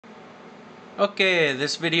Okay,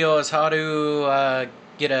 this video is how to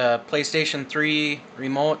get a PlayStation 3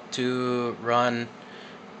 remote to run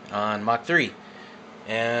on Mach 3.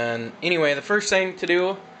 And anyway, the first thing to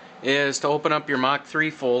do is to open up your Mach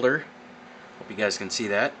 3 folder. Hope you guys can see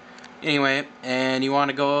that. Anyway, and you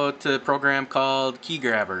want to go to a program called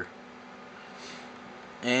KeyGrabber.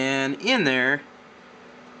 And in there,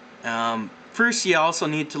 first you also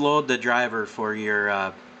need to load the driver for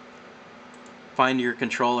your find your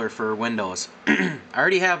controller for Windows. I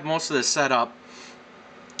already have most of this set up,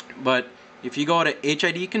 but if you go to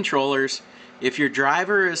HID controllers, if your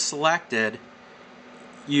driver is selected,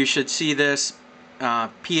 you should see this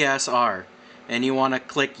PSR, and you want to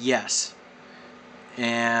click yes,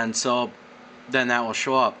 and so then that will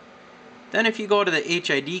show up. Then if you go to the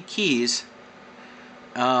HID keys,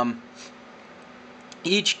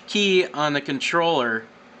 each key on the controller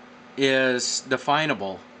is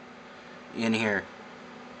definable in here,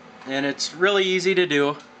 and it's really easy to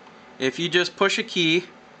do. If you just push a key,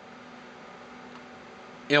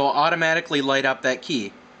 it will automatically light up that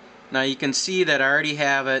key. Now you can see that I already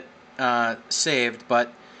have it saved,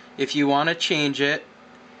 but if you want to change it,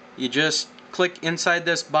 you just click inside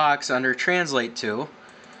this box under Translate To,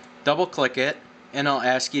 double click it, and it'll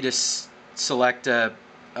ask you to select a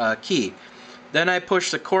key. Then I push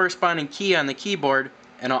the corresponding key on the keyboard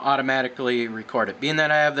and I'll automatically record it. Being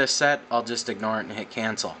that I have this set, I'll just ignore it and hit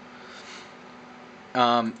cancel.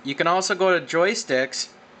 You can also go to joysticks,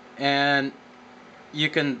 and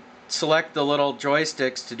you can select the little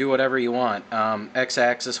joysticks to do whatever you want.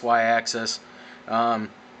 X-axis, Y-axis.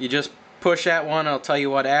 You just push that one, it'll tell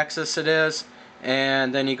you what axis it is,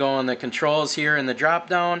 and then you go on the controls here in the drop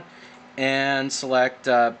down and select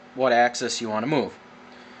what axis you want to move.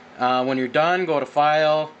 When you're done, go to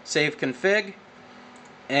File, Save Config,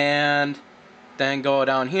 and then go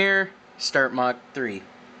down here, Start Mach 3.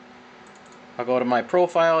 I'll go to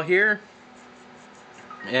MyProfile here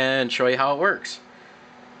and show you how it works.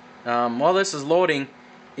 While this is loading,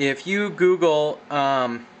 if you Google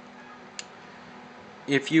Mach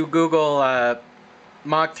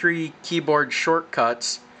 3 keyboard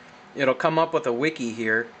shortcuts, it'll come up with a wiki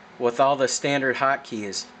here with all the standard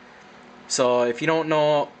hotkeys. So if you don't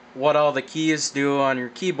know what all the keys do on your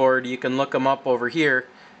keyboard, you can look them up over here,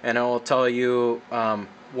 and it will tell you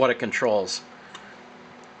what it controls.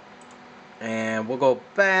 And we'll go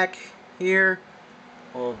back here.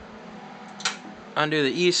 We'll undo the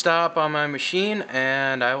e-stop on my machine,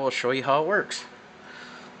 and I will show you how it works.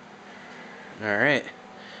 Alright.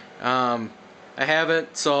 I have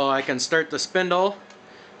it so I can start the spindle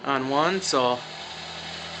on one, so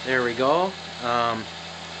there we go.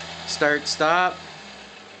 Start, stop.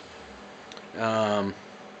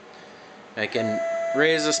 I can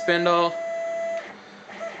raise the spindle,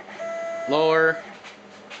 lower.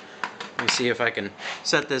 Let me see if I can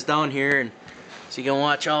set this down here and so you can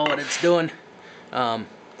watch all what it's doing.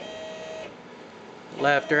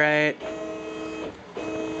 Left, right.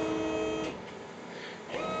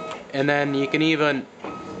 And then you can even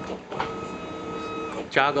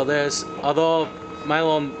joggle this. Although my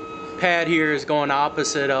little pad here is going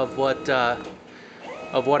opposite of what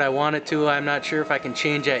I want it to, I'm not sure if I can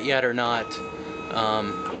change that yet or not.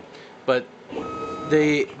 But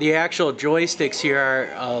the actual joysticks here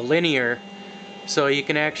are linear, so you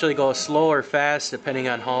can actually go slow or fast depending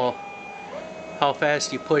on how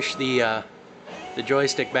fast you push the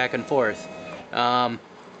joystick back and forth. I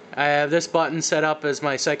have this button set up as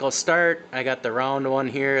my cycle start. I got the round one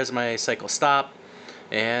here as my cycle stop,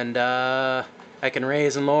 and I can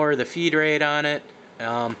raise and lower the feed rate on it.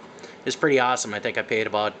 It's pretty awesome. I think I paid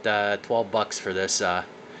about 12 bucks for this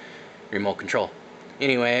remote control.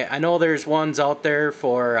 Anyway, I know there's ones out there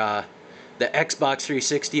for the Xbox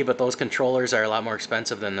 360, but those controllers are a lot more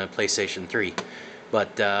expensive than the PlayStation 3.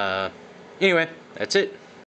 But anyway, that's it.